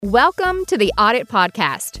Welcome to the Audit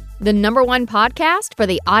Podcast, the #1 podcast for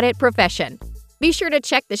the audit profession. Be sure to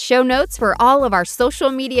check the show notes for all of our social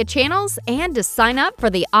media channels and to sign up for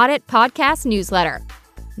the Audit Podcast newsletter.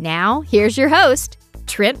 Now, here's your host,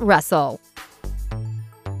 Trent Russell.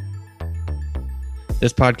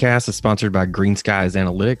 This podcast is sponsored by Green Skies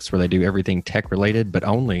Analytics, where they do everything tech-related, but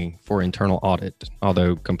only for internal audit.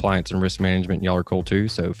 Although compliance and risk management, y'all are cool too,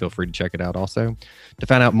 so feel free to check it out also. To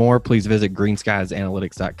find out more, please visit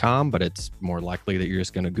greenskiesanalytics.com, but it's more likely that you're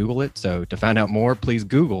just going to Google it. So to find out more, please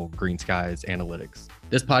Google Green Skies Analytics.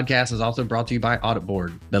 This podcast is also brought to you by Audit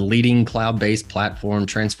Board, the leading cloud-based platform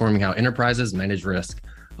transforming how enterprises manage risk.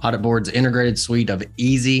 Audit Board's integrated suite of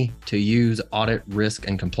easy-to-use audit, risk,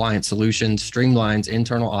 and compliance solutions streamlines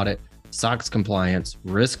internal audit, SOX compliance,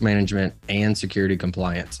 risk management, and security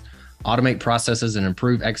compliance. Automate processes and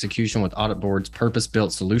improve execution with Audit Board's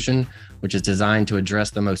purpose-built solution, which is designed to address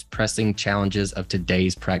the most pressing challenges of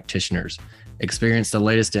today's practitioners. Experience the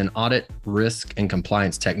latest in audit, risk, and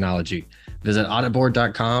compliance technology. Visit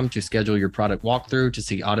auditboard.com to schedule your product walkthrough to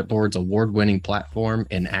see Audit Board's award-winning platform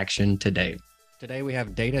in action today. Today we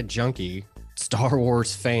have data junkie, Star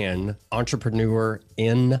Wars fan, entrepreneur,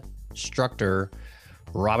 instructor,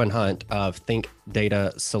 Robin Hunt of Think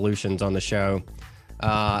Data Solutions on the show.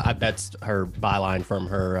 That's her byline from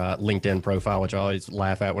her LinkedIn profile, which I always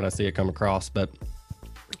laugh at when I see it come across. But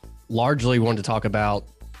largely wanted to talk about,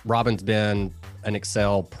 Robin's been an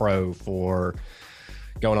Excel pro for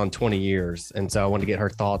going on 20 years. And so I wanted to get her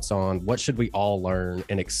thoughts on what should we all learn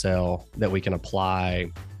in Excel that we can apply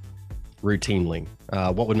routinely.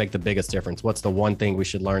 What would make the biggest difference? What's the one thing we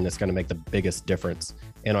should learn that's going to make the biggest difference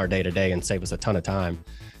in our day-to-day and save us a ton of time?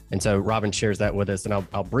 And so Robin shares that with us, and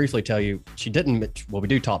I'll briefly tell you, she didn't, well, we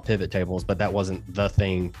do talk pivot tables, but that wasn't the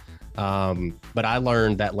thing. But I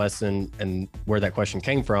learned that lesson, and where that question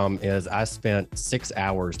came from is I spent 6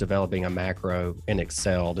 hours developing a macro in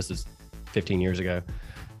Excel. This is 15 years ago,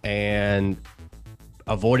 and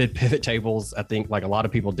avoided pivot tables, I think, like a lot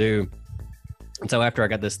of people do. And so after I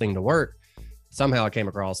got this thing to work, somehow I came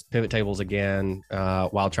across pivot tables again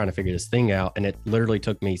while trying to figure this thing out. And it literally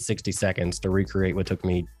took me 60 seconds to recreate what took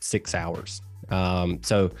me 6 hours.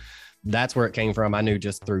 So that's where it came from. I knew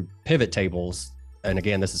just through pivot tables, and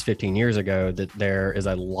again, this is 15 years ago, that there is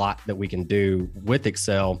a lot that we can do with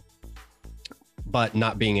Excel, but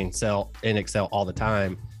not being in Excel all the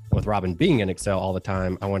time. With Robin being in Excel all the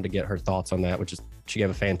time, I wanted to get her thoughts on that, which is, she gave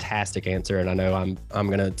a fantastic answer. And I know I'm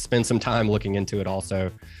going to spend some time looking into it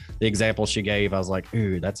also. The example she gave, I was like,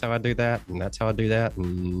 ooh, that's how I do that. And that's how I do that.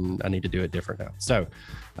 And I need to do it different now. So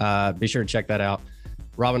be sure to check that out.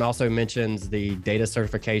 Robin also mentions the data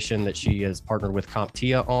certification that she has partnered with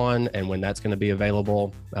CompTIA on, and when that's going to be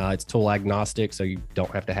available. It's tool agnostic, so you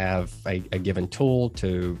don't have to have a given tool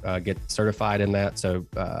to get certified in that. So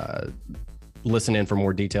listen in for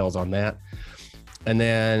more details on that. And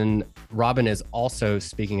then Robin is also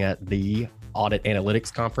speaking at the Audit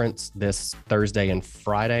Analytics Conference this Thursday and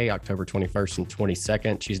Friday, October 21st and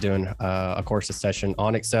 22nd. She's doing a course session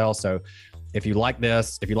on Excel. So if you like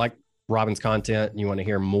this, if you like Robin's content, and you want to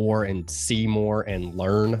hear more and see more and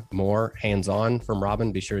learn more hands-on from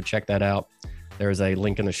Robin, be sure to check that out. There's a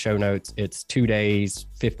link in the show notes. It's 2 days,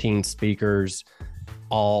 15 speakers,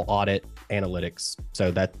 all audit analytics.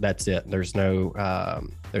 So that's it. There's no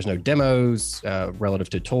demos relative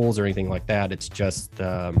to tools or anything like that. It's just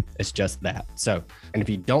that. So, and if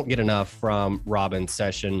you don't get enough from Robin's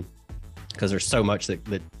session, because there's so much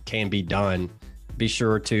that can be done, be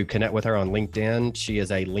sure to connect with her on LinkedIn. She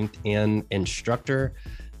is a LinkedIn instructor.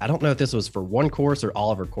 I don't know if this was for one course or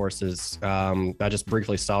all of her courses. I just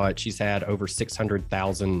briefly saw it. She's had over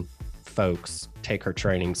 600,000 folks take her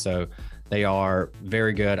training. So they are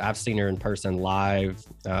very good. I've seen her in person live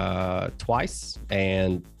twice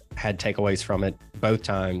and had takeaways from it both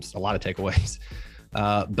times, a lot of takeaways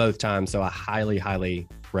both times. So I highly, highly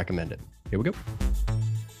recommend it. Here we go.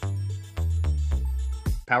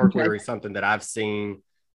 PowerQuery is something that I've seen.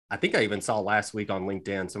 I think I even saw last week on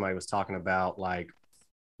LinkedIn, somebody was talking about like,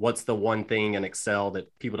 what's the one thing in Excel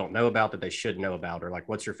that people don't know about that they should know about? Or like,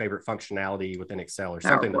 what's your favorite functionality within Excel or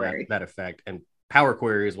something to that effect? And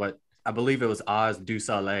PowerQuery is what, I believe it was Oz Du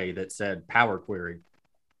Soleil that said PowerQuery.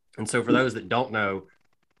 And so for those that don't know,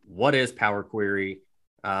 what is PowerQuery?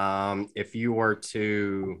 If you were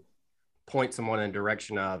to point someone in the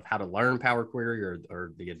direction of how to learn PowerQuery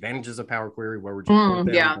or the advantages of PowerQuery, where would you point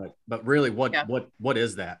them? Yeah. But really, what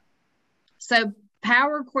is that? So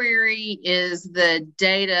PowerQuery is the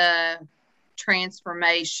data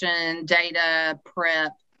transformation, data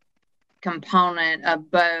prep component of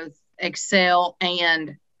both Excel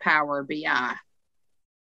and Power BI.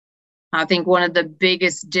 I think one of the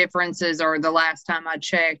biggest differences, or the last time I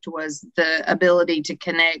checked, was the ability to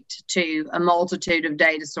connect to a multitude of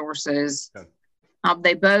data sources. Okay.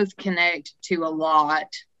 They both connect to a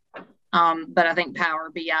lot, but I think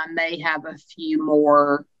Power BI may have a few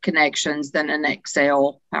more connections than an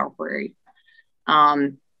Excel Power Query.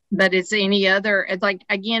 But it's like,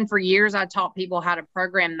 again, for years, I taught people how to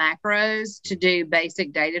program macros to do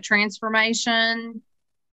basic data transformation.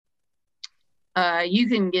 You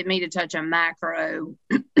can get me to touch a macro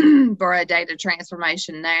for a data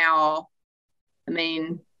transformation now. I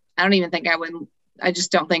mean, I don't even think I would. I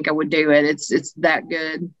just don't think I would do it. It's that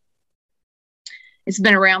good. It's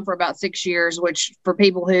been around for about 6 years, which for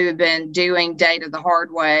people who have been doing data the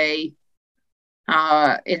hard way,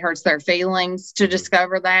 it hurts their feelings to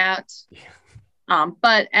discover that. Yeah.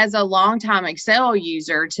 But as a longtime Excel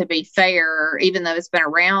user, to be fair, even though it's been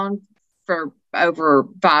around for over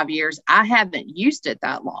 5 years, I haven't used it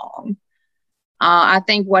that long. I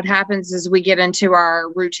think what happens is we get into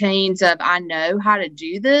our routines of, I know how to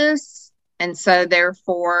do this, and so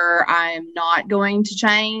therefore I'm not going to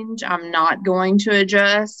change. I'm not going to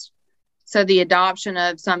adjust. So the adoption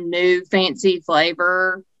of some new fancy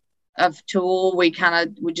flavor of tool, we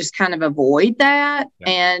just kind of avoid that. Yeah.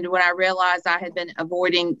 And when I realized I had been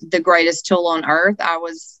avoiding the greatest tool on earth, I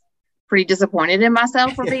was pretty disappointed in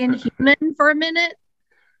myself for being human for a minute.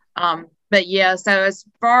 But yeah, so as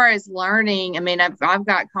far as learning, I mean, I've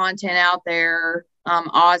got content out there.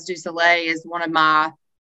 Oz du Soleil is one of my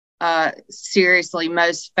seriously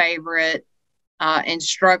most favorite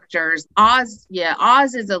instructors. Oz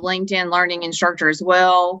is a LinkedIn learning instructor as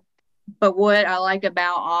well. But what I like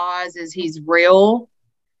about Oz is he's real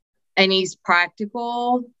and he's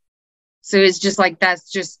practical. So it's just like,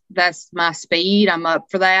 that's my speed. I'm up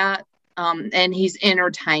for that. And he's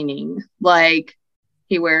entertaining. Like,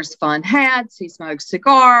 he wears fun hats. He smokes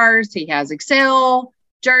cigars. He has Excel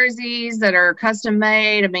jerseys that are custom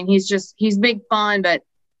made. I mean, he's big fun, but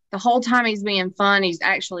the whole time he's being fun, he's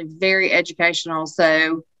actually very educational.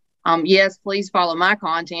 So, yes, please follow my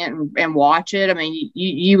content and watch it. I mean,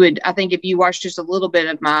 you would, I think if you watch just a little bit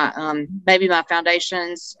of my, maybe my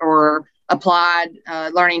foundations or applied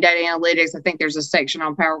learning data analytics, I think there's a section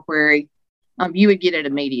on Power Query. You would get it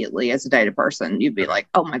immediately as a data person. You'd be like,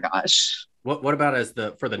 oh my gosh. What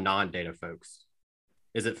about for the non-data folks?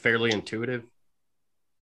 Is it fairly intuitive?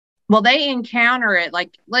 Well, they encounter it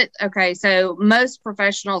okay, so most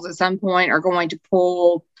professionals at some point are going to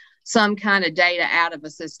pull some kind of data out of a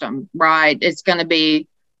system, right? It's going to be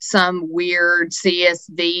some weird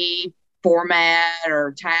CSV format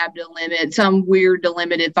or tab delimit, some weird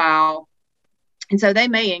delimited file. And so they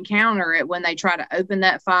may encounter it when they try to open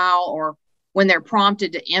that file, or when they're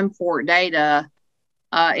prompted to import data.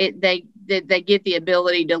 They get the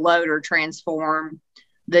ability to load or transform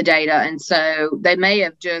the data. And so they may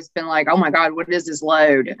have just been like, oh my God, what is this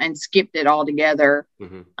load? And skipped it altogether.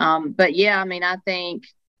 Mm-hmm. But yeah, I mean, I think,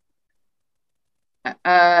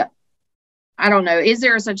 I don't know. Is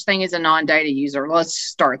there such thing as a non-data user? Let's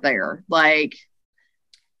start there. Like,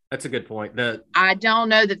 that's a good point. I don't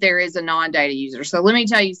know that there is a non-data user. So let me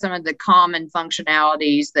tell you some of the common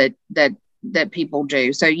functionalities that people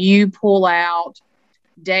do. So you pull out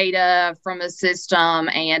data from a system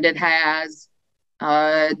and it has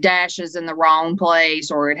dashes in the wrong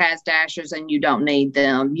place, or it has dashes and you don't need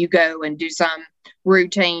them. You go and do some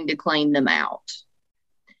routine to clean them out.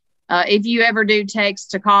 If you ever do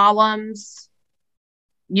text to columns,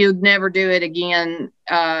 you'd never do it again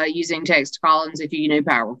using text to columns if you knew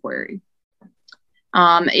Power Query.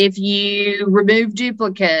 If you remove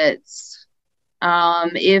duplicates,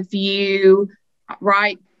 if you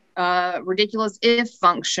write ridiculous if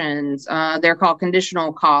functions, they're called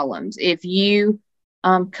conditional columns. If you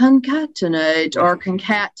concatenate or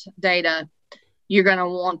concat data, you're going to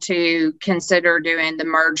want to consider doing the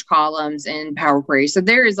merge columns in Power Query. So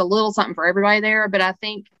there is a little something for everybody there, but I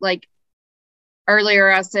think, like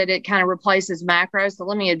earlier I said, it kind of replaces macros. So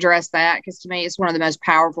let me address that, because to me, it's one of the most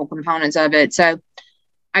powerful components of it. So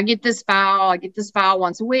I get this file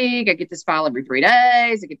once a week. I get this file every 3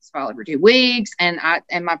 days. I get this file every 2 weeks. And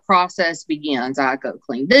my process begins. I go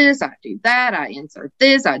clean this, I do that, I insert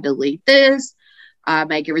this, I delete this. I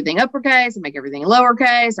make everything uppercase, I make everything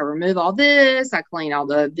lowercase, I remove all this, I clean all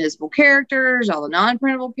the visible characters, all the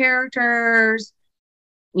non-printable characters.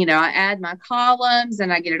 You know, I add my columns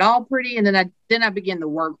and I get it all pretty, and then I begin the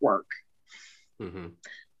work. Mm-hmm.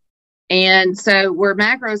 And so where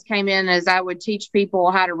macros came in is I would teach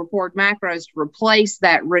people how to record macros to replace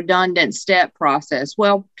that redundant step process.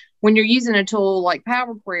 Well, when you're using a tool like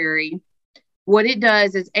Power Query, what it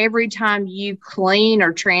does is every time you clean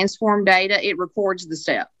or transform data, it records the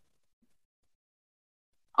step.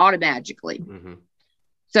 automatically. Mm-hmm.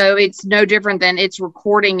 So it's no different than it's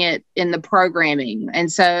recording it in the programming.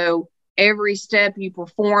 And so every step you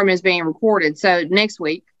perform is being recorded. So next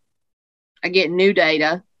week, I get new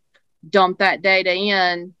data, dump that data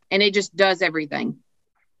in, and it just does everything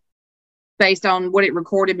based on what it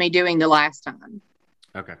recorded me doing the last time.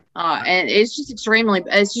 Okay. And it's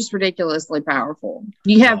just ridiculously powerful.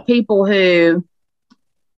 You have people who,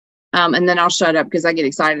 and then I'll shut up because I get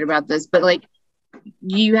excited about this, but like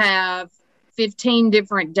you have 15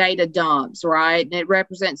 different data dumps, right? And it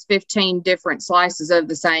represents 15 different slices of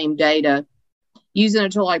the same data. Using a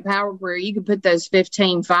tool like PowerQuery, you can put those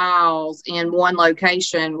 15 files in one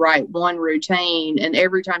location, write one routine, and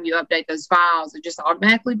every time you update those files, it just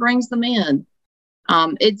automatically brings them in.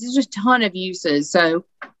 It's just a ton of uses. So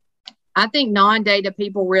I think non-data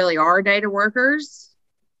people really are data workers.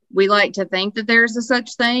 We like to think that there's a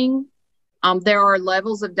such thing. There are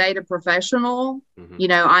levels of data professional. Mm-hmm. You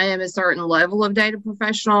know, I am a certain level of data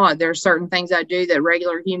professional. There are certain things I do that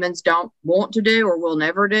regular humans don't want to do or will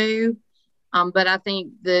never do. But I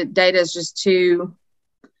think the data is just too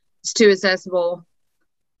accessible,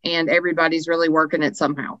 and everybody's really working it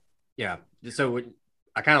somehow. Yeah. So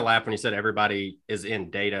I kind of laughed when you said everybody is in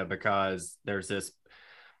data, because there's this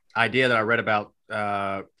idea that I read about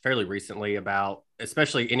fairly recently about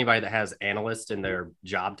especially anybody that has analyst in their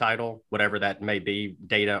job title, whatever that may be,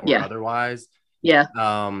 data or otherwise,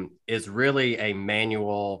 is really a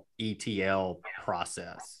manual ETL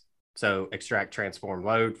process. So extract, transform,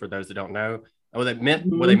 load, for those that don't know. What they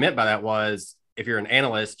meant by that was, if you're an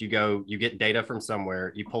analyst, you get data from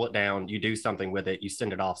somewhere, you pull it down, you do something with it, you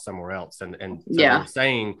send it off somewhere else. And so they're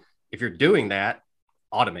saying, if you're doing that,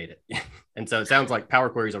 automate it. And so it sounds like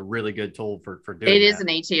PowerQuery is a really good tool for doing it. It is an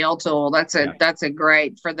ETL tool. That's a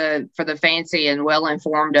great for the fancy and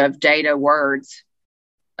well-informed of data words.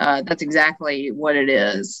 That's exactly what it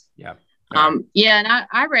is. Yeah. And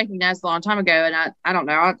I recognized a long time ago, and I don't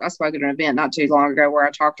know, I spoke at an event not too long ago where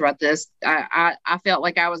I talked about this. I felt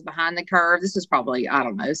like I was behind the curve. This is probably,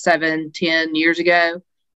 7-10 years ago.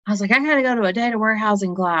 I was like, I got to go to a data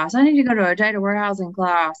warehousing class. I need to go to a data warehousing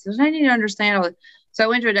class. I need to understand all this. So I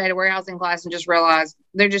went to a data warehousing class and just realized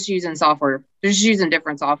they're just using software. They're just using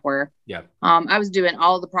different software. Yeah. I was doing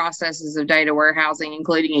all the processes of data warehousing,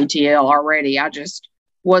 including ETL already. I just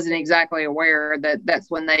wasn't exactly aware that that's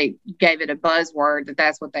when they gave it a buzzword,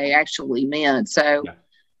 that's what they actually meant. So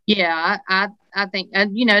I think,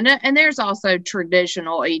 and there's also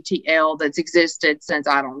traditional ETL that's existed since,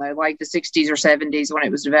 like the 60s or 70s when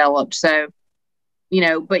it was developed. So,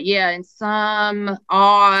 but in some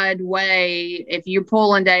odd way, if you're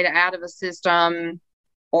pulling data out of a system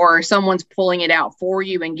or someone's pulling it out for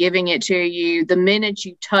you and giving it to you, the minute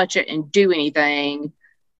you touch it and do anything,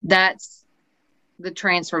 that's the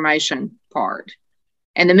transformation part.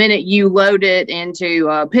 And the minute you load it into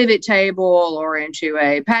a pivot table or into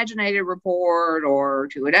a paginated report or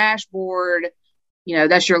to a dashboard,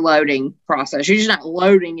 that's your loading process. You're just not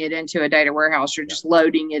loading it into a data warehouse. You're just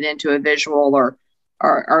loading it into a visual or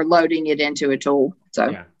loading it into a tool.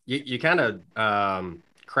 So you kind of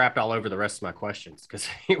crapped all over the rest of my questions, because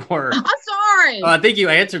you were. I'm sorry. I think you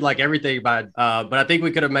answered like everything, but I think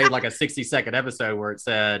we could have made like a 60-second episode where it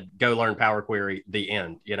said, "Go learn PowerQuery." The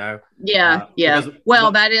end.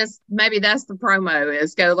 Well, maybe that's the promo,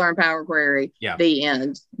 is go learn PowerQuery. Yeah. The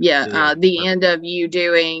end. Yeah. The end of you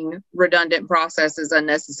doing redundant processes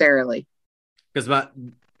unnecessarily. Because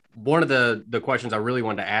one of the questions I really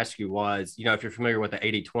wanted to ask you was, if you're familiar with the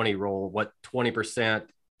 80-20 rule, what 20%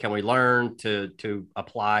 can we learn to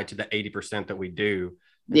apply to the 80% that we do?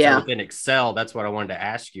 And so within Excel, that's what I wanted to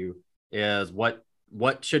ask you, is what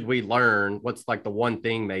should we learn? What's like the one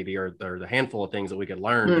thing maybe, or the handful of things that we could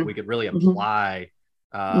learn that we could really apply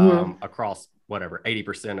across whatever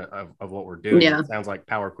 80% of what we're doing? It sounds like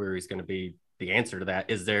PowerQuery is going to be the answer to that.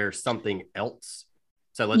 Is there something else?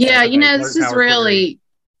 So let's this is really.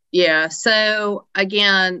 Yeah. So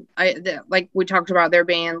again, like we talked about, there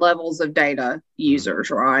being levels of data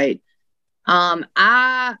users, right?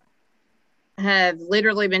 I have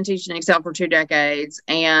literally been teaching Excel for 2 decades,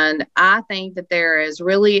 and I think that there is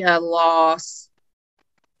really a loss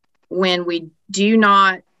when we do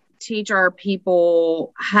not teach our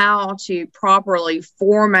people how to properly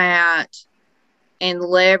format and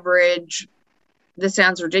leverage. This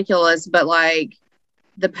sounds ridiculous, but like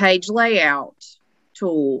the page layout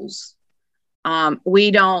tools.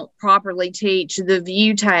 We don't properly teach the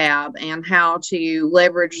view tab and how to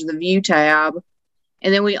leverage the view tab.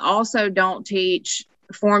 And then we also don't teach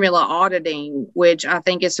formula auditing, which I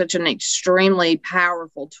think is such an extremely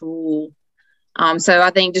powerful tool. So I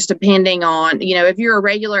think just depending on, if you're a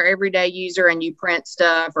regular everyday user and you print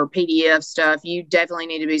stuff or PDF stuff, you definitely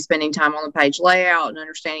need to be spending time on the page layout and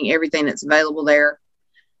understanding everything that's available there.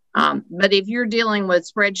 But if you're dealing with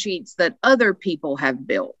spreadsheets that other people have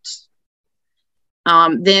built,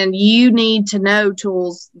 then you need to know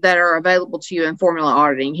tools that are available to you in formula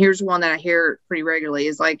auditing. Here's one that I hear pretty regularly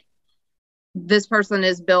is like, this person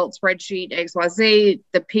has built spreadsheet XYZ.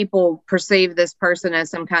 The people perceive this person as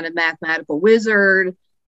some kind of mathematical wizard.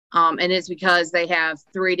 And it's because they have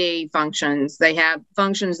 3D functions. They have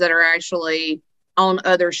functions that are actually on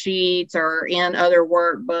other sheets or in other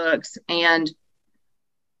workbooks. And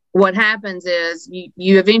what happens is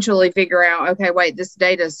you eventually figure out, okay, wait, this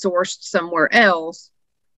data is sourced somewhere else.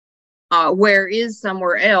 Where is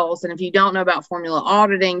somewhere else? And if you don't know about formula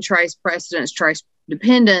auditing, trace precedence, trace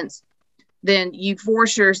dependence, then you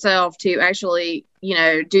force yourself to actually,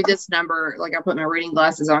 do this number. Like I put my reading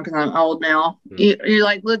glasses on because I'm old now. You're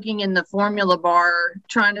like looking in the formula bar,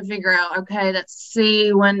 trying to figure out, okay, that's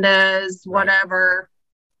C, Windows, whatever.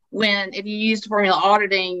 When if you used formula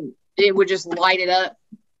auditing, it would just light it up,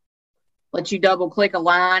 let you double click a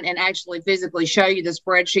line and actually physically show you the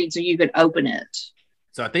spreadsheet so you could open it.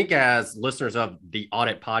 So I think as listeners of the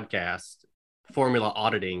Audit Podcast, formula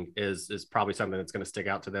auditing is probably something that's going to stick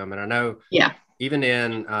out to them. And I know even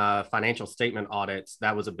in financial statement audits,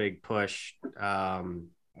 that was a big push.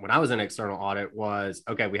 When I was in external audit was,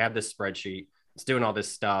 okay, we have this spreadsheet, it's doing all this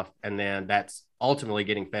stuff. And then that's ultimately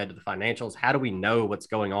getting fed to the financials. How do we know what's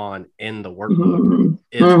going on in the workbook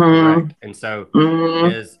is correct? And so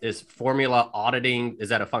is formula auditing, is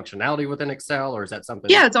that a functionality within Excel or is that something?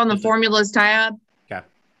 Yeah, it's on the formulas tab. Okay.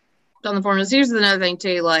 It's on the formulas. Here's another thing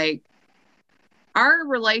too, like, our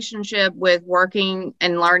relationship with working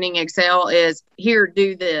and learning Excel is here,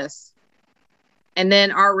 do this. And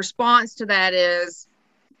then our response to that is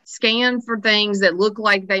scan for things that look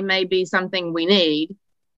like they may be something we need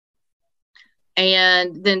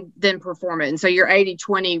and then perform it. And so your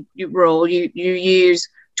 80-20 rule, you use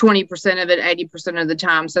 20% of it, 80% of the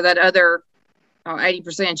time. So that other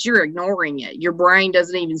 80%, you're ignoring it. Your brain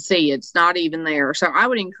doesn't even see it. It's not even there. So I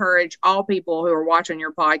would encourage all people who are watching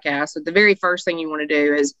your podcast that the very first thing you want to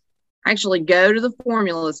do is actually go to the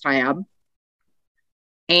formulas tab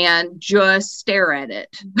and just stare at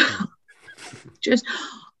it. Just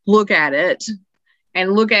look at it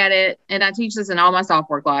and look at it. And I teach this in all my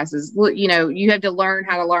software classes. You have to learn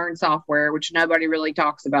how to learn software, which nobody really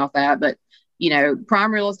talks about that. But,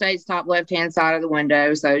 prime real estate's top left-hand side of the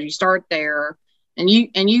window. So you start there. And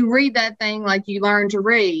you read that thing like you learn to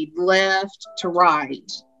read, left to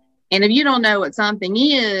right. And if you don't know what something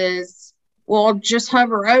is, well, just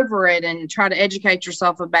hover over it and try to educate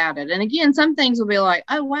yourself about it. And again, some things will be like,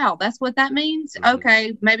 oh, wow, that's what that means.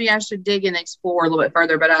 Okay, maybe I should dig and explore a little bit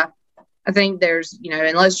further. But I think there's,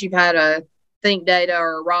 unless you've had a Think Data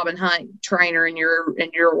or a Robin Hunt trainer in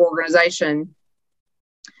your organization,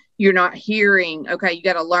 you're not hearing, okay, you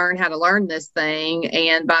got to learn how to learn this thing.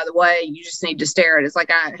 And by the way, you just need to stare at it. It's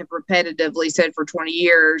like I have repetitively said for 20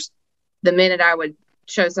 years, the minute I would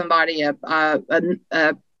show somebody a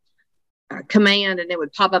command and it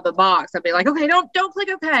would pop up a box, I'd be like, okay, don't click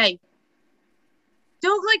okay.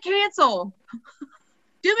 Don't click cancel.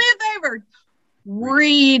 Do me a favor.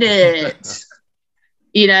 Read it.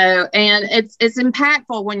 And it's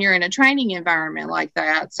impactful when you're in a training environment like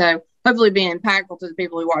that. So hopefully being impactful to the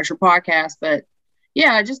people who watch your podcast. But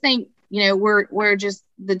yeah, I just think, we're just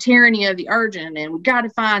the tyranny of the urgent and we got to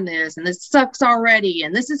find this and this sucks already.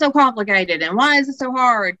 And this is so complicated. And why is it so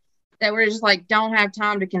hard that we're just like, don't have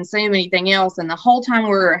time to consume anything else. And the whole time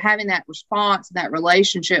we're having that response, that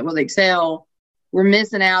relationship with Excel, we're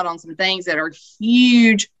missing out on some things that are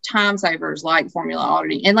huge time savers like formula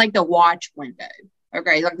auditing and like the watch window.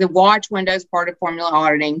 Okay. Like the watch window is part of formula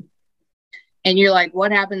auditing. And you're like,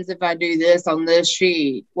 what happens if I do this on this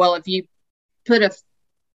sheet? Well, if you put a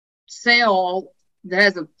cell that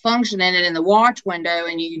has a function in it in the watch window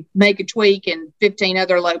and you make a tweak in 15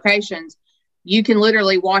 other locations, you can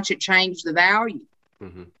literally watch it change the value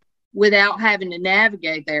without having to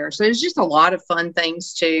navigate there. So it's just a lot of fun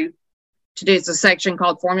things to do. It's a section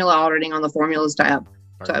called Formula Auditing on the Formulas tab.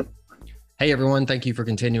 So. Hey everyone, thank you for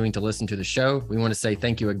continuing to listen to the show. We want to say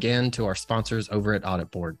thank you again to our sponsors over at Audit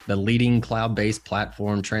Board, the leading cloud-based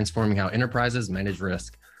platform transforming how enterprises manage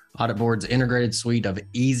risk. Audit Board's integrated suite of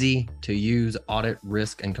easy-to-use audit,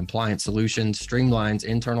 risk, and compliance solutions streamlines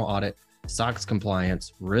internal audit, SOX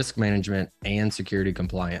compliance, risk management, and security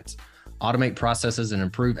compliance. Automate processes and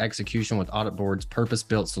improve execution with Audit Board's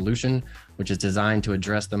purpose-built solution, which is designed to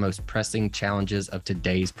address the most pressing challenges of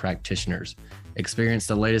today's practitioners. Experience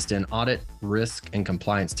the latest in audit, risk, and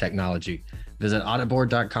compliance technology. Visit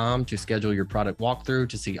auditboard.com to schedule your product walkthrough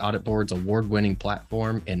to see Audit Board's award-winning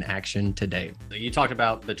platform in action today. You talked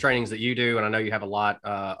about the trainings that you do, and I know you have a lot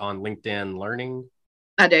on LinkedIn Learning.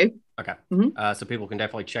 I do. Okay. Mm-hmm. So people can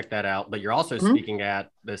definitely check that out. But you're also speaking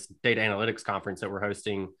at this data analytics conference that we're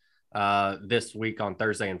hosting this week on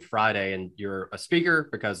Thursday and Friday. And you're a speaker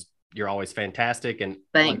because you're always fantastic. And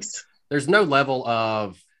thanks. Like, there's no level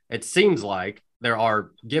of, it seems like there are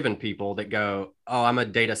given people that go, oh, I'm a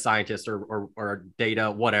data scientist or data,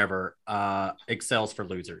 whatever, Excel's for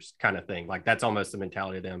losers kind of thing. Like that's almost the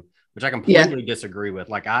mentality of them, which I completely disagree with.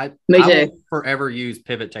 Like I will forever use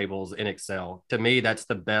pivot tables in Excel. To me, that's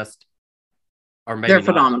the best. Or maybe they're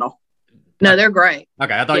phenomenal. No, they're great.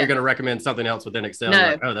 Okay. I thought you were going to recommend something else within Excel. No.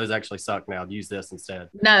 Like, oh, those actually suck now. Use this instead.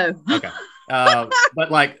 No. Okay. But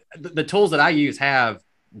like the tools that I use have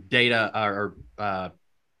data or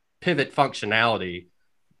pivot functionality,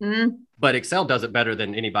 but Excel does it better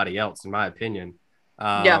than anybody else, in my opinion.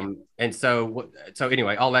 And so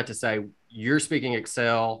anyway, all that to say, you're speaking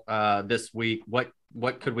Excel this week.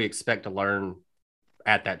 What could we expect to learn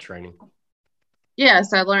at that training?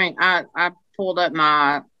 Yes, I learned. I pulled up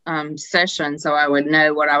my session so I would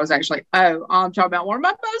know what I was actually. I'm talking about one of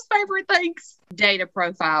my most favorite things: data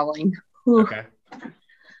profiling. Okay.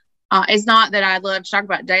 It's not that I love to talk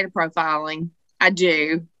about data profiling. I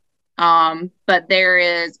do. But there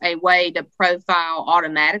is a way to profile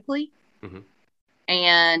automatically.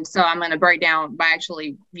 And so I'm going to break down by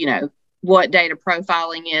actually, what data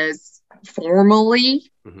profiling is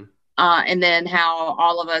formally, and then how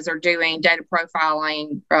all of us are doing data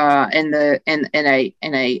profiling in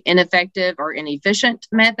a ineffective or inefficient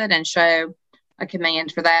method, and show a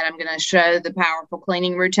command for that. I'm going to show the powerful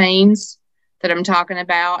cleaning routines that I'm talking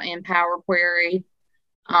about in PowerQuery.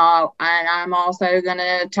 And I'm also going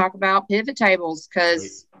to talk about pivot tables,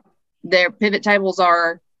 because pivot tables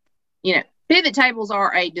are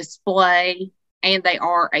a display and they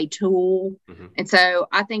are a tool. And so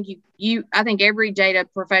I think I think every data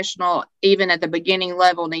professional, even at the beginning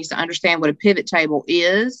level, needs to understand what a pivot table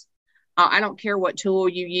is. I don't care what tool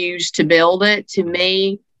you use to build it. To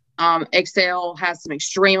me, Excel has some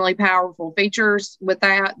extremely powerful features with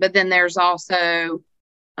that, but then there's also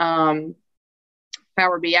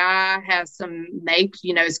Power BI has some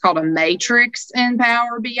it's called a matrix in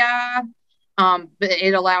Power BI. But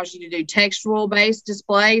it allows you to do textual based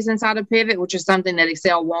displays inside of pivot, which is something that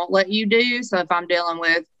Excel won't let you do. So if I'm dealing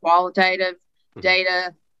with qualitative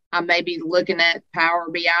data, I may be looking at Power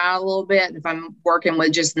BI a little bit. If I'm working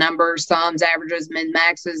with just numbers, sums, averages, min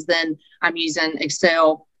maxes, then I'm using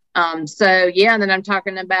Excel. And then I'm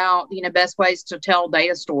talking about, best ways to tell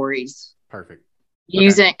data stories. Perfect.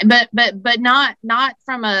 Using, but not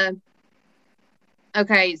from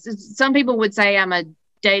some people would say I'm a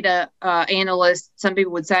data analyst. Some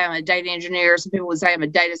people would say I'm a data engineer. Some people would say I'm a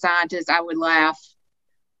data scientist. I would laugh.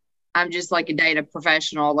 I'm just like a data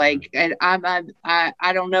professional. Like I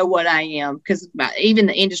don't know what I am, because even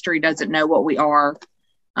the industry doesn't know what we are.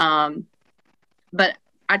 But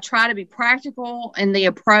I try to be practical in the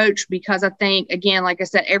approach, because I think, again, like I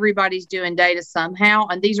said, everybody's doing data somehow.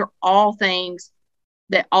 And these are all things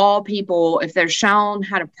that all people, if they're shown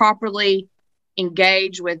how to properly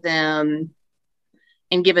engage with them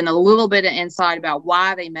and given a little bit of insight about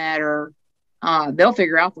why they matter, they'll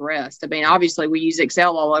figure out the rest. I mean, obviously we use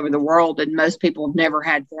Excel all over the world, and most people have never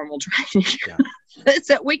had formal training.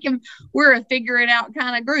 So we're a figure it out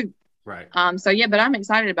kind of group. Right. But I'm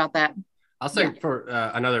excited about that. I'll say for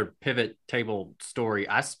another pivot table story,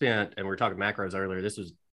 I spent, and we were talking macros earlier, this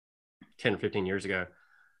was 10 or 15 years ago.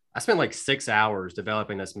 I spent like 6 hours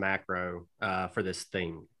developing this macro for this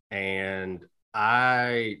thing. And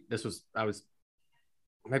I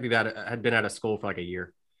had been out of school for like a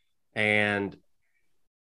year, and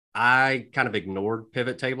I kind of ignored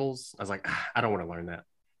pivot tables. I was like, I don't want to learn that.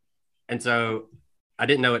 And so I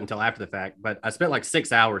didn't know it until after the fact, but I spent like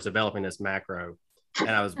 6 hours developing this macro, and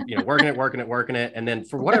I was, working it. And then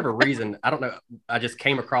for whatever reason, I don't know, I just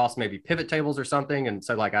came across maybe pivot tables or something. And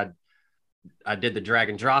so like I did the drag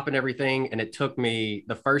and drop and everything. And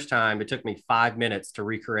the first time it took me 5 minutes to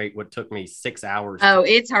recreate what took me 6 hours. Oh,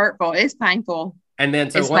 it's hurtful. It's painful. And then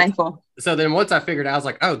painful. So then once I figured out, I was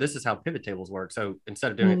like, oh, this is how pivot tables work. So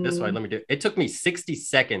instead of doing it this way, let me do it. It took me 60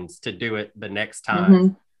 seconds to do it the next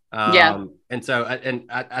time. And so,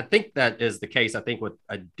 I think that is the case. I think with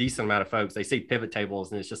a decent amount of folks, they see pivot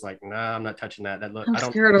tables and it's just like, no, I'm not touching that. I'm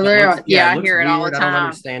scared of that. I hear it all the time. I don't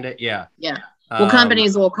understand it. Yeah. Well,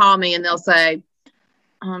 companies will call me and they'll say,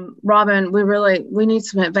 Robin, we need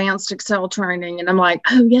some advanced Excel training. And I'm like,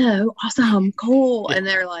 oh yeah, awesome, cool. And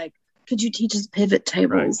they're like, could you teach us pivot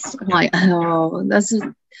tables? Right. I'm like, oh,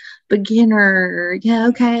 beginner. Yeah,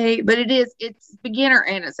 okay. But it's beginner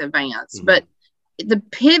and it's advanced. Mm-hmm. But the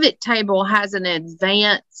pivot table has an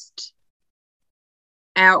advanced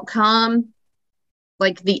outcome.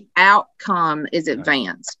 Like the outcome is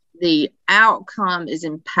advanced. The outcome is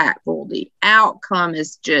impactful. The outcome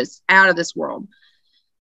is just out of this world.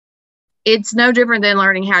 It's no different than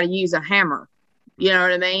learning how to use a hammer. You know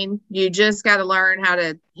what I mean? You just got to learn how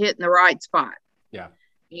to hit in the right spot. Yeah.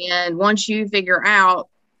 And once you figure out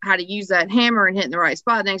how to use that hammer and hit in the right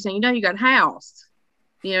spot, next thing you know, you got a house.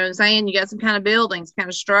 You know what I'm saying? You got some kind of buildings, kind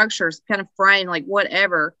of structures, kind of frame, like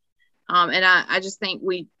whatever. And I just think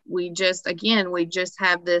we just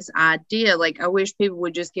have this idea. Like, I wish people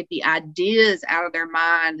would just get the ideas out of their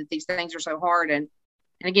mind that these things are so hard. And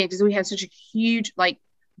again, because we have such a huge, like,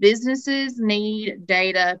 businesses need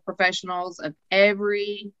data professionals of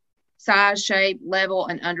every size, shape, level,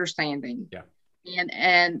 and understanding. Yeah.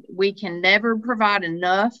 And we can never provide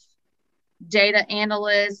enough data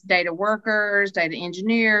analysts, data workers, data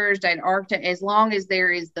engineers, data architects, as long as there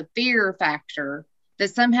is the fear factor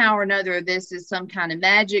that somehow or another this is some kind of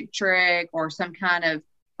magic trick or some kind of,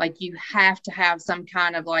 like, you have to have some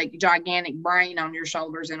kind of like gigantic brain on your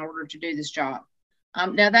shoulders in order to do this job.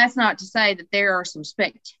 Now, that's not to say that there are some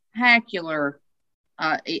spectacular,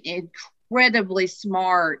 incredibly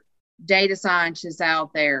smart data scientists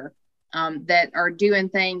out there that are doing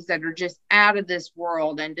things that are just out of this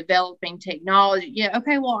world and developing technology. Yeah,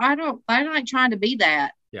 okay, well, I'm not trying to be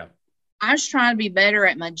that. Yeah. I'm just trying to be better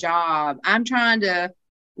at my job. I'm trying to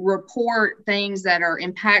report things that are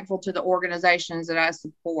impactful to the organizations that I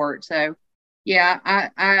support. So, yeah,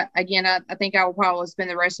 I think I will probably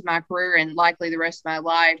spend the rest of my career and likely the rest of my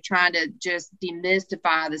life trying to just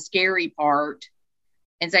demystify the scary part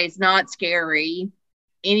and say it's not scary.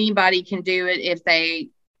 Anybody can do it if they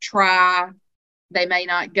try. They may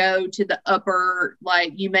not go to the upper,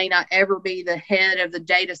 like, you may not ever be the head of the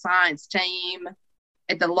data science team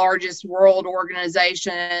at the largest world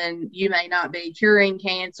organization. You may not be curing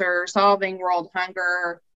cancer, solving world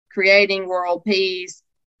hunger, creating world peace,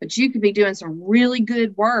 but you could be doing some really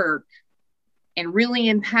good work and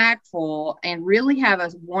really impactful and really have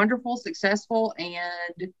a wonderful, successful,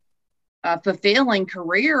 and fulfilling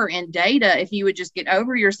career in data if you would just get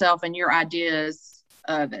over yourself and your ideas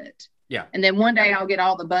of it. Yeah. And then one day I'll get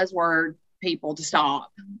all the buzzword people to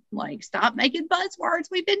stop making buzzwords.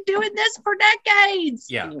 We've been doing this for decades.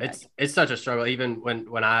 Yeah. Anyway. It's such a struggle. Even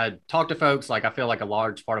when I talk to folks, like, I feel like a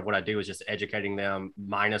large part of what I do is just educating them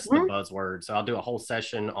minus the buzzwords. So I'll do a whole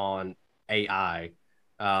session on AI.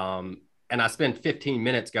 And I spend 15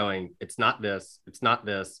 minutes going, it's not this, it's not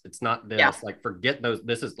this, it's not this. Yeah. Like, forget those.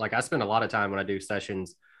 This is, like, I spend a lot of time when I do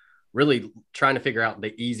sessions really trying to figure out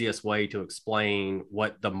the easiest way to explain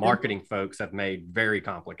what the marketing folks have made very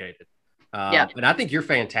complicated. And I think you're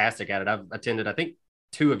fantastic at it. I've attended, I think,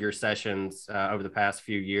 2 of your sessions over the past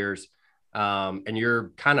few years. And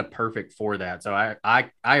you're kind of perfect for that. So I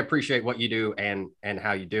appreciate what you do and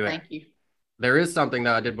how you do it. Thank you. There is something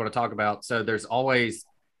that I did want to talk about. So there's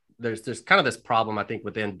kind of this problem, I think,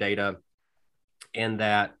 within data, in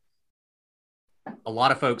that a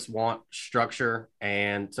lot of folks want structure.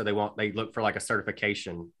 And so they look for like a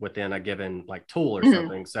certification within a given, like, tool or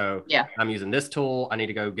something. So yeah, I'm using this tool, I need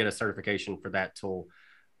to go get a certification for that tool.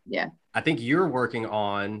 Yeah. I think you're working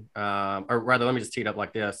on, or rather, let me just tee it up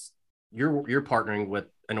like this. You're partnering with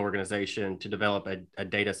an organization to develop a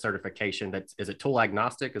data certification is it tool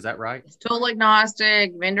agnostic? Is that right? It's tool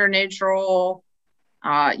agnostic, vendor neutral.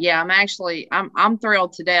 I'm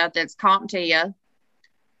thrilled to death. It's CompTIA.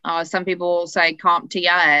 Some people say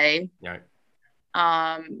CompTIA. Right.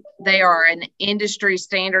 They are an industry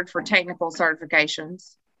standard for technical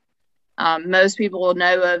certifications. Most people will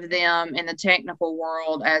know of them in the technical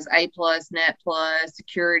world as A+, Net+,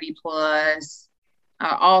 Security+,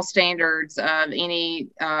 all standards of any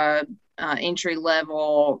entry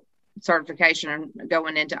level certification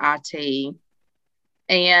going into IT.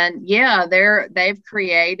 And yeah, they've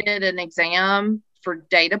created an exam for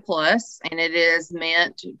Data Plus, and it is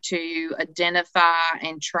meant to identify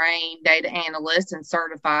and train data analysts and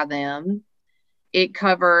certify them. It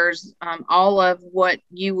covers all of what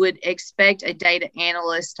you would expect a data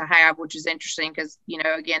analyst to have, which is interesting because,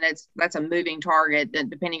 again, that's a moving target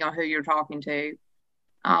depending on who you're talking to.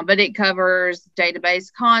 But it covers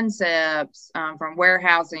database concepts from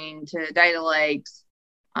warehousing to data lakes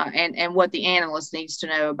and what the analyst needs to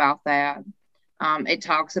know about that. It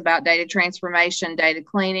talks about data transformation, data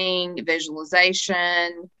cleaning,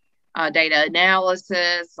 visualization, data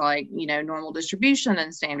analysis, like, normal distribution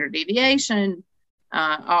and standard deviation.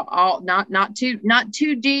 All not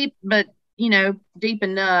too deep, but deep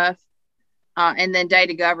enough. And then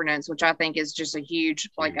data governance, which I think is just a huge,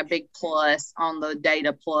 like a big plus on the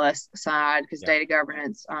data plus side, because data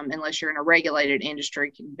governance, unless you're in a regulated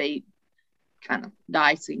industry, can be kind of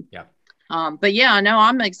dicey. Yeah. But yeah, no,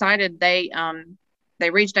 I'm excited. They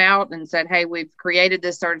reached out and said, hey, we've created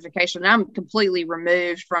this certification. I'm completely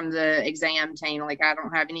removed from the exam team. Like, I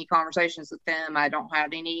don't have any conversations with them. I don't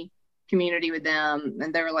have any community with them.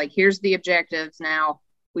 And they were like, here's the objectives. Now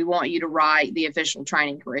we want you to write the official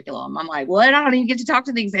training curriculum. I'm like, what? I don't even get to talk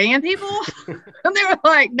to the exam people. And they were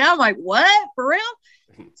like, no. I'm like, what? For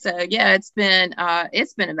real? So yeah, it's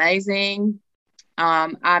been amazing.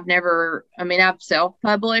 I've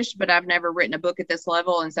self-published, but I've never written a book at this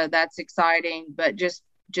level. And so that's exciting, but just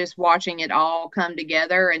watching it all come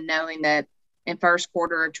together and knowing that in first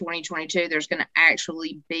quarter of 2022, there's going to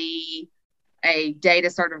actually be a data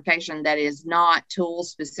certification that is not tool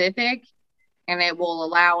specific. And it will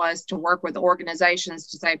allow us to work with organizations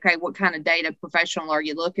to say, okay, what kind of data professional are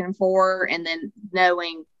you looking for? And then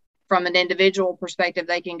knowing from an individual perspective,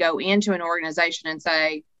 they can go into an organization and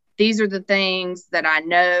say, these are the things that I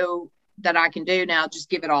know that I can do now. Just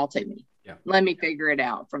give it all to me. Yeah. Let me figure it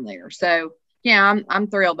out from there. So yeah, I'm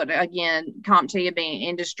thrilled. But again, CompTIA being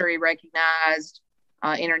industry recognized,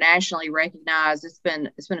 internationally recognized, it's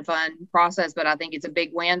been a fun process, but I think it's a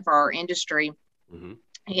big win for our industry. Mm-hmm.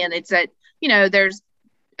 And it's there's,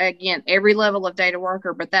 again, every level of data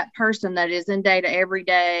worker, but that person that is in data every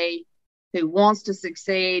day, who wants to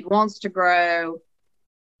succeed, wants to grow,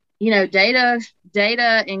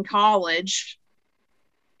 data in college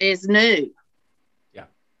is new. Yeah.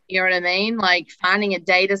 You know what I mean? Like finding a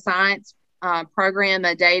data science program,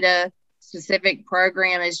 a data specific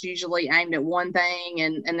program is usually aimed at one thing,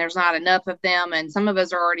 and there's not enough of them. And some of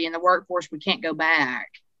us are already in the workforce. We can't go back.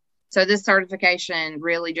 So this certification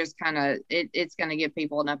really just it's going to give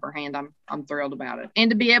people an upper hand. I'm thrilled about it.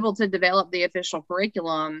 And to be able to develop the official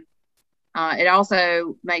curriculum, it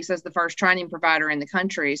also makes us the first training provider in the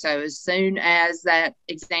country. So as soon as that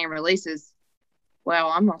exam releases, well,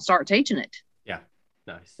 I'm going to start teaching it. Yeah.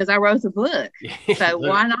 Nice. Because I wrote the book. So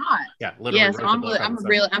why not? Yeah. Literally. So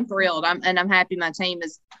I'm thrilled. I'm happy. My team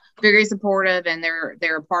is very supportive, and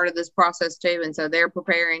they're a part of this process too. And so they're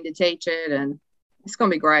preparing to teach it, and it's going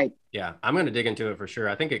to be great. Yeah. I'm going to dig into it for sure.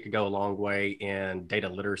 I think it could go a long way in data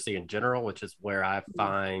literacy in general, which is where I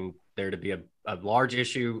find there to be a large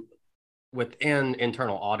issue within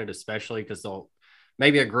internal audit, especially because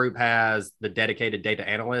maybe a group has the dedicated data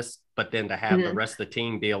analyst, but then to have the rest of the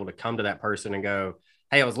team be able to come to that person and go,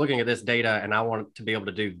 hey, I was looking at this data and I want to be able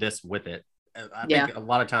to do this with it. I think a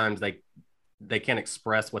lot of times they can't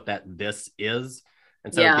express what this is.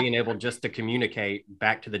 And so being able just to communicate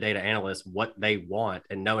back to the data analyst what they want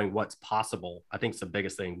and knowing what's possible, I think is the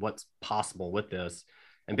biggest thing, what's possible with this,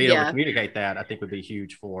 and being able to communicate that, I think would be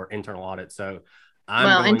huge for internal audit. So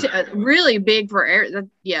really big for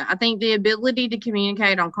I think the ability to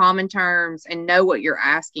communicate on common terms and know what you're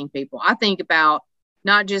asking people. I think about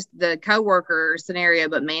not just the coworker scenario,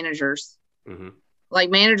 but managers. Mm-hmm. Like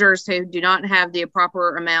managers who do not have the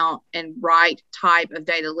proper amount and right type of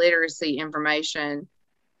data literacy information.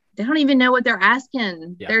 They don't even know what they're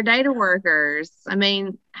asking their data workers. I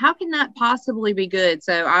mean, how can that possibly be good?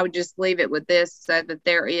 So I would just leave it with this, so that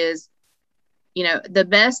there is, the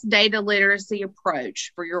best data literacy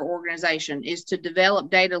approach for your organization is to develop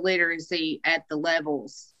data literacy at the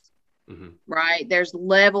levels, right? There's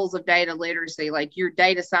levels of data literacy. Like your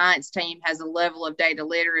data science team has a level of data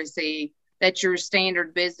literacy that your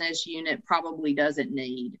standard business unit probably doesn't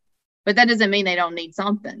need, but that doesn't mean they don't need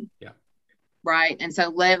something. Yeah. Right. And so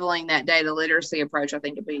leveling that data literacy approach, I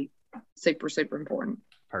think would be super, super important.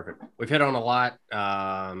 Perfect. We've hit on a lot,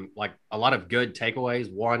 like a lot of good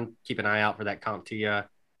takeaways. One, keep an eye out for that CompTIA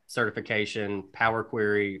certification,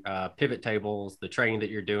 PowerQuery, pivot tables, the training that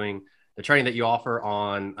you're doing, the training that you offer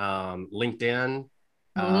on LinkedIn,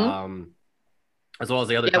 as well as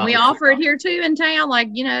the other topics. We offer it here too in town. Like,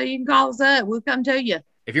 you can call us up. We'll come to you.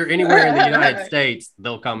 If you're anywhere in the United States,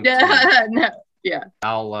 they'll come to you. No. Yeah.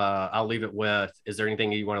 I'll leave it with, is there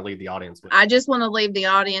anything you want to leave the audience with? I just want to leave the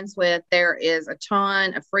audience with, there is a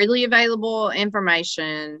ton of freely available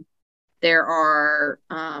information. There are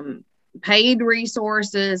paid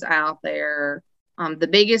resources out there. The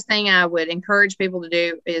biggest thing I would encourage people to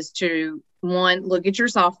do is to, one, look at your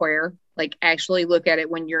software, like actually look at it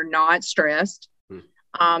when you're not stressed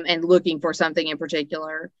and looking for something in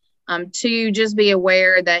particular. Two, just be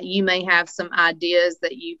aware that you may have some ideas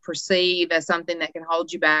that you perceive as something that can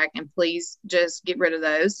hold you back, and please just get rid of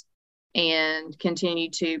those and continue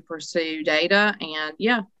to pursue data.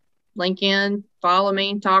 And link in, follow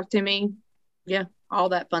me, talk to me. Yeah, all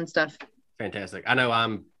that fun stuff. Fantastic. I know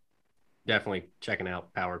I'm definitely checking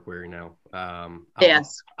out PowerQuery now.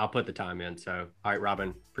 Yes. I'll put the time in. So, all right,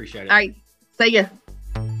 Robin, appreciate it. All right. See ya.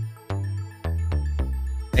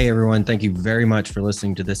 Hey, everyone. Thank you very much for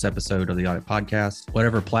listening to this episode of the Audit Podcast.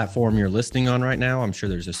 Whatever platform you're listening on right now, I'm sure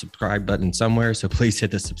there's a subscribe button somewhere. So please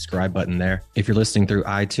hit the subscribe button there. If you're listening through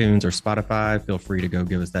iTunes or Spotify, feel free to go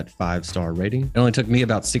give us that 5-star rating. It only took me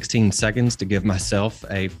about 16 seconds to give myself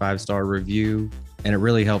a 5-star review, and it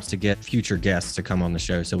really helps to get future guests to come on the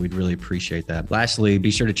show. So we'd really appreciate that. Lastly, be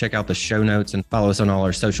sure to check out the show notes and follow us on all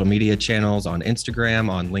our social media channels on Instagram,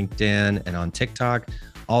 on LinkedIn, and on TikTok.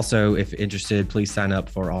 Also, if interested, please sign up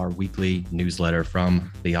for our weekly newsletter from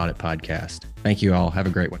the Audit Podcast. Thank you all. Have a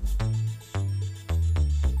great one.